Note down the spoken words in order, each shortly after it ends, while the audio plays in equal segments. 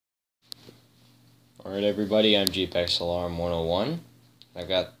Alright everybody, I'm GPEX Alarm 101. I've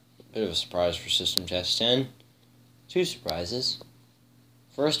got a bit of a surprise for System Test 10. Two surprises.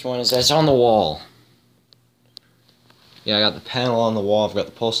 First one is that it's on the wall. Yeah, I got the panel on the wall, I've got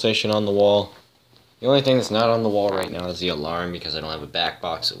the pulse station on the wall. The only thing that's not on the wall right now is the alarm because I don't have a back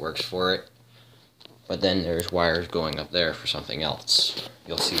box that works for it. But then there's wires going up there for something else.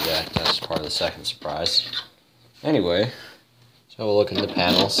 You'll see that, that's part of the second surprise. Anyway, so have a look in the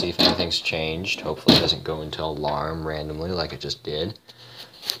panel, see if anything's changed. Hopefully it doesn't go into alarm randomly like it just did.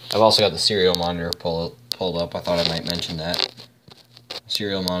 I've also got the serial monitor pulled up. I thought I might mention that.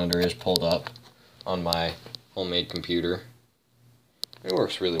 Serial monitor is pulled up on my homemade computer. It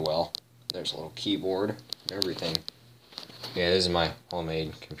works really well. There's a little keyboard and everything. Yeah, this is my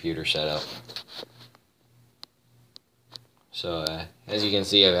homemade computer setup. So, as you can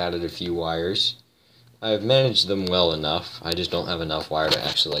see, I've added a few wires. I've managed them well enough. I just don't have enough wire to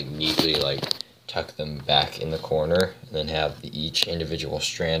actually neatly tuck them back in the corner and then have each individual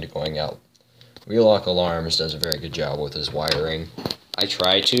strand going out. Wheel Lock Alarms does a very good job with his wiring. I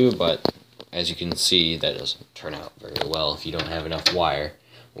try to, but as you can see, that doesn't turn out very well if you don't have enough wire,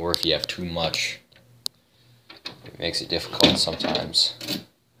 or if you have too much. It makes it difficult sometimes.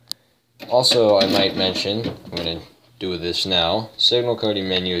 Also, I might mention, I'm going to do this now, signal coding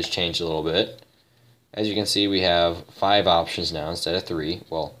menu has changed a little bit. As you can see, we have 5 options now instead of 3.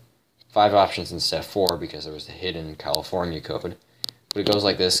 Well, 5 options instead of 4 because there was the hidden California code. But it goes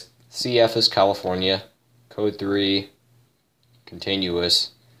like this. CF is California, code 3,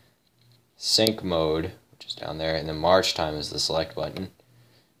 continuous, sync mode, which is down there, and then march time is the select button.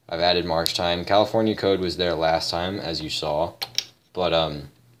 I've added march time. California code was there last time, as you saw, but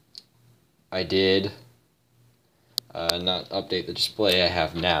I did not update the display I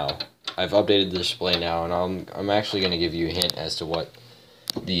have now. I've updated the display now, and I'm actually going to give you a hint as to what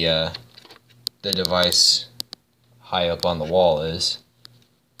the device high up on the wall is.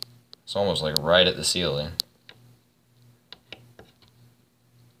 It's almost like right at the ceiling.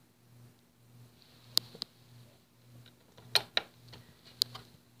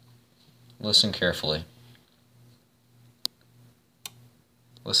 Listen carefully.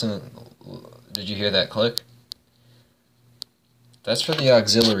 Listen, did you hear that click? That's for the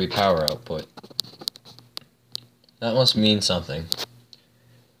auxiliary power output. That must mean something.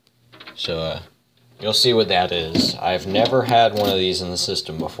 So, you'll see what that is. I've never had one of these in the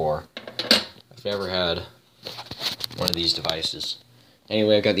system before. I've never had one of these devices.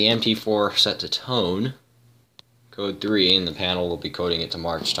 Anyway, I've got the MT4 set to tone, code 3, and the panel will be coding it to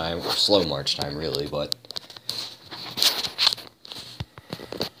march time, or slow march time really, but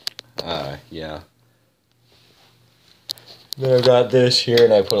yeah. Then I've got this here,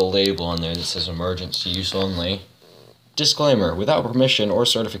 and I put a label on there that says emergency use only. Disclaimer, without permission or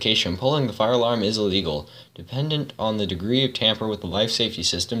certification, pulling the fire alarm is illegal. Dependent on the degree of tamper with the life safety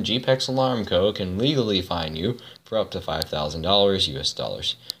system, GPEX Alarm Co. can legally fine you for up to $5,000 US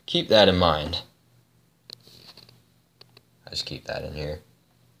dollars. Keep that in mind. I just keep that in here.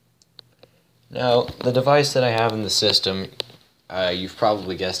 Now, the device that I have in the system, you've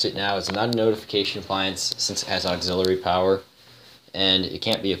probably guessed it now, it's not a notification appliance since it has auxiliary power, and it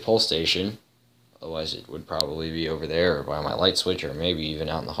can't be a pull station. Otherwise it would probably be over there or by my light switch or maybe even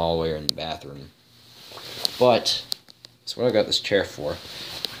out in the hallway or in the bathroom. But that's what I got this chair for,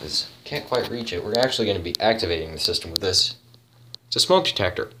 because I can't quite reach it. We're actually going to be activating the system with this. It's a smoke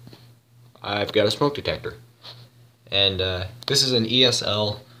detector. I've got a smoke detector. And this is an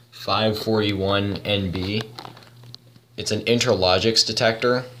ESL 541NB. It's an Interlogix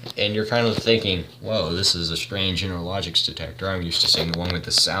detector, and you're kind of thinking, whoa, this is a strange Interlogix detector. I'm used to seeing the one with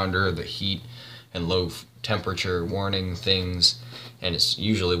the sounder, the heat, and low temperature warning things, and it's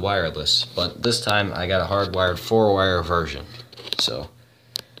usually wireless. But this time I got a hardwired 4-wire version. So,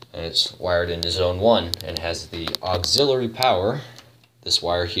 and it's wired into zone 1 and has the auxiliary power, this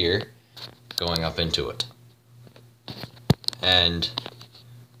wire here, going up into it. And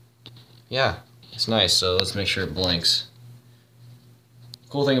yeah, it's nice, so let's make sure it blinks.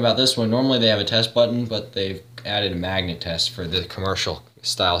 Cool thing about this one, normally they have a test button, but they've added a magnet test for the commercial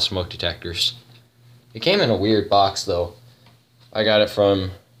style smoke detectors. It came in a weird box though. I got it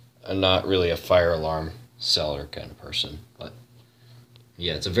from not really a fire alarm seller kind of person, but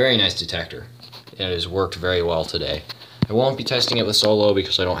yeah, it's a very nice detector. And it has worked very well today. I won't be testing it with Solo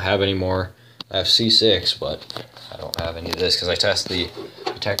because I don't have any more. I have C6, but I don't have any of this because I test the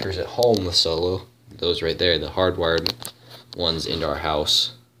detectors at home with Solo. Those right there, the hardwired ones into our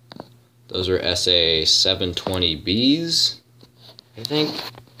house. Those are SA720Bs, I think.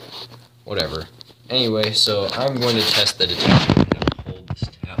 Whatever. Anyway, so I'm going to test the detector. I'm going to hold this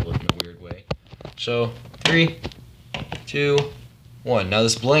tablet in a weird way. So 3, 2, 1. Now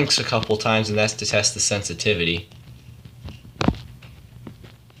this blinks a couple times, and that's to test the sensitivity.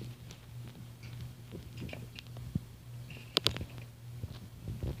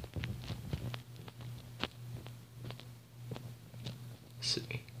 Let's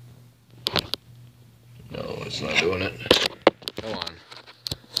see. No, it's not doing it. Come on.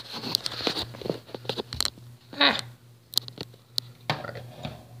 Ah. Alright.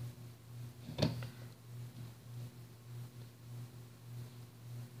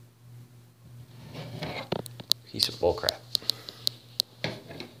 Piece of bullcrap.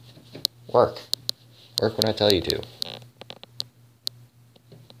 Work. Work when I tell you to.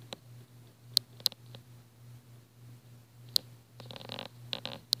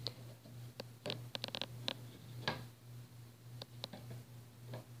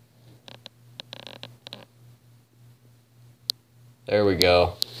 There we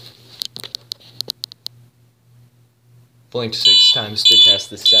go. Blinked 6 times to test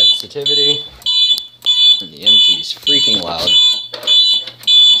the sensitivity. And the MT is freaking loud.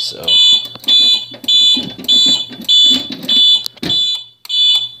 So.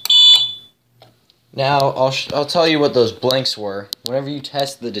 Now, I'll tell you what those blinks were. Whenever you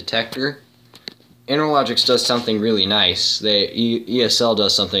test the detector, Interlogics does something really nice. ESL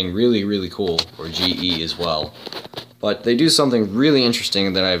does something really, really cool, or GE as well. But they do something really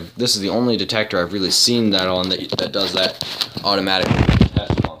interesting that this is the only detector I've really seen that on that does that automatic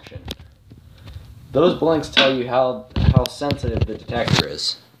test function. Those blinks tell you how sensitive the detector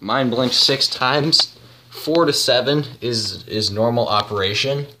is. Mine blinked 6 times. 4 to 7 is normal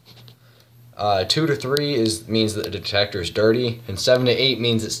operation. 2 to 3 means that the detector is dirty, and 7 to 8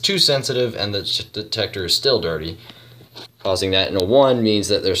 means it's too sensitive and the detector is still dirty, causing that. And a 1 means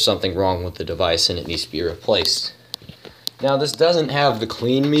that there's something wrong with the device and it needs to be replaced. Now this doesn't have the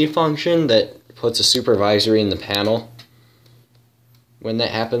clean me function that puts a supervisory in the panel when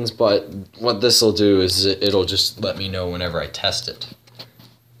that happens, but what this will do is it'll just let me know whenever I test it.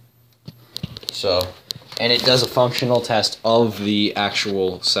 So, and it does a functional test of the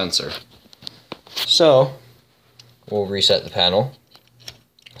actual sensor. So, we'll reset the panel.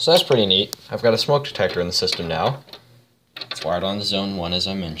 So that's pretty neat. I've got a smoke detector in the system now. It's wired on to zone 1 as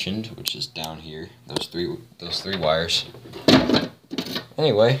I mentioned, which is down here. Those three wires.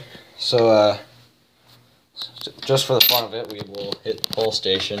 Anyway, so just for the fun of it, we will hit the pull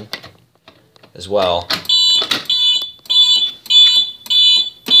station as well.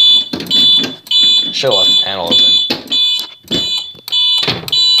 Should have left the panel open.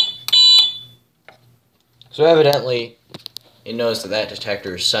 So evidently, it knows that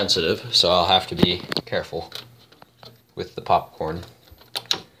detector is sensitive, so I'll have to be careful with the popcorn.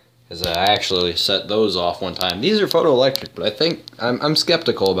 Because I actually set those off one time. These are photoelectric, but I think I'm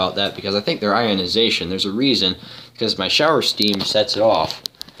skeptical about that because I think they're ionization. There's a reason, because my shower steam sets it off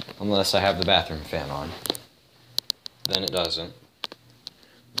unless I have the bathroom fan on. Then it doesn't.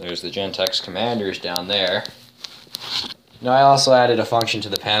 There's the Gentex commanders down there. Now I also added a function to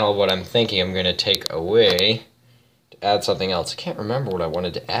the panel. What I'm thinking I'm going to take away to add something else. I can't remember what I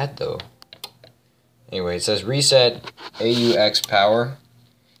wanted to add though. Anyway, it says reset AUX power,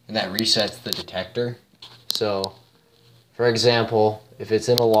 and that resets the detector. So, for example, if it's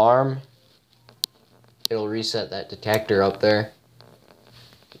an alarm, it'll reset that detector up there.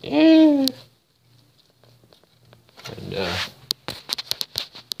 And,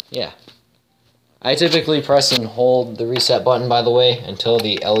 yeah. I typically press and hold the reset button, by the way, until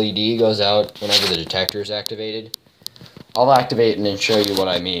the LED goes out whenever the detector is activated. I'll activate it and then show you what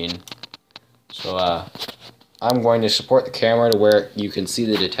I mean. So, I'm going to support the camera to where you can see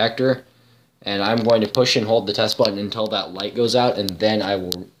the detector, and I'm going to push and hold the test button until that light goes out, and then I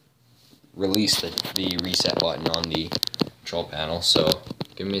will release the reset button on the control panel. So,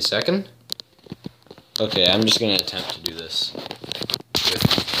 give me a second. Okay, I'm just going to attempt to do this with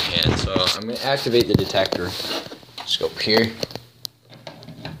my hand. So, I'm going to activate the detector. Just go up here.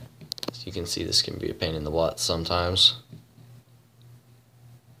 So you can see this can be a pain in the butt sometimes.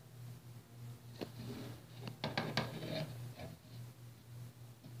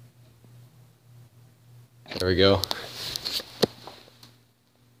 There we go.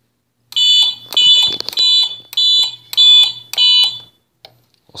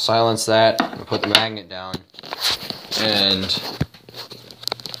 We'll silence that and put the magnet down. And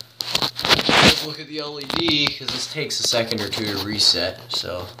let's look at the LED, because this takes a second or two to reset.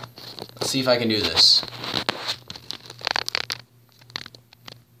 So let's see if I can do this.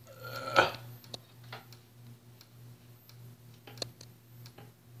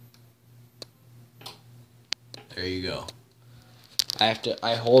 There you go.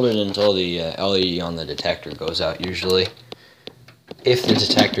 I hold it until the LED on the detector goes out usually. If the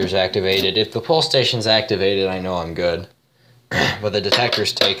detector is activated, if the pull station's activated, I know I'm good. But the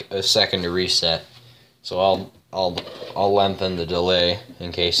detectors take a second to reset, so I'll lengthen the delay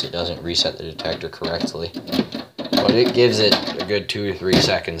in case it doesn't reset the detector correctly. But it gives it a good 2 to 3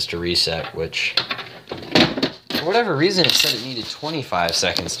 seconds to reset, which for whatever reason it said it needed 25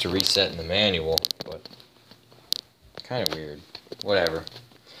 seconds to reset in the manual, but kind of weird. Whatever.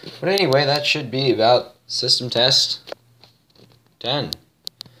 But anyway, that should be about system test 10.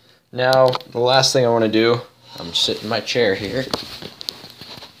 Now, the last thing I want to do, I'm sitting in my chair here,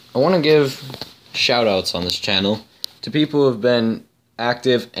 I want to give shout-outs on this channel to people who have been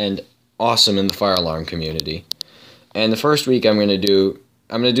active and awesome in the fire alarm community. And the first week I'm going to do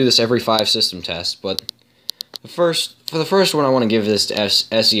this every 5 system tests, but for the first one I want to give this to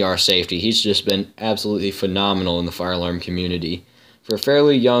SER Safety. He's just been absolutely phenomenal in the fire alarm community. For a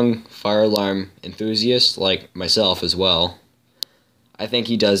fairly young fire alarm enthusiast like myself as well, I think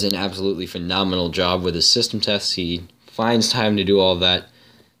he does an absolutely phenomenal job with his system tests. He finds time to do all that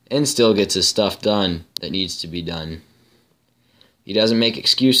and still gets his stuff done that needs to be done. He doesn't make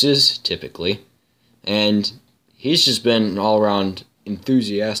excuses, typically, and he's just been an all-around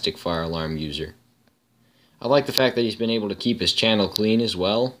enthusiastic fire alarm user. I like the fact that he's been able to keep his channel clean as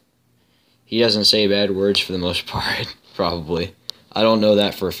well. He doesn't say bad words for the most part, probably. I don't know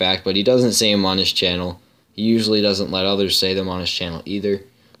that for a fact, but he doesn't say them on his channel. He usually doesn't let others say them on his channel either.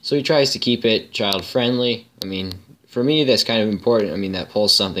 So he tries to keep it child-friendly. I mean, for me, that's kind of important. I mean, that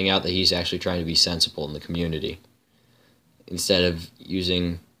pulls something out that he's actually trying to be sensible in the community, instead of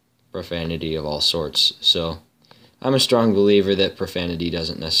using profanity of all sorts. So I'm a strong believer that profanity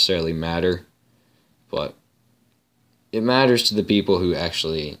doesn't necessarily matter, but it matters to the people who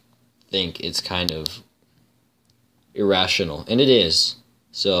actually think it's kind of irrational, and it is.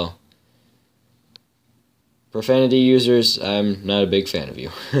 So profanity users, I'm not a big fan of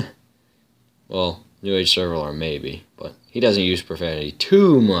you. Well, New Age Server Alarm maybe, but he doesn't use profanity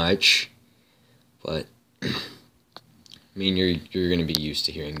too much. But I mean, you're going to be used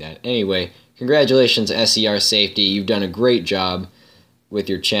to hearing that. Anyway, congratulations SER Safety. You've done a great job with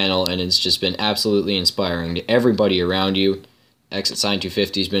your channel, and it's just been absolutely inspiring to everybody around you. Exit Sign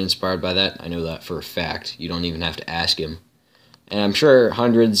 250 has been inspired by that. I know that for a fact. You don't even have to ask him. And I'm sure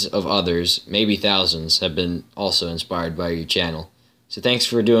hundreds of others, maybe thousands, have been also inspired by your channel. So thanks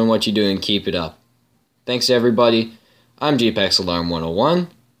for doing what you do and keep it up. Thanks everybody. I'm JPEX Alarm 101,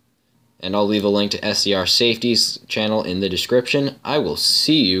 and I'll leave a link to SER Safety's channel in the description. I will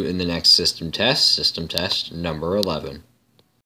see you in the next system test number 11.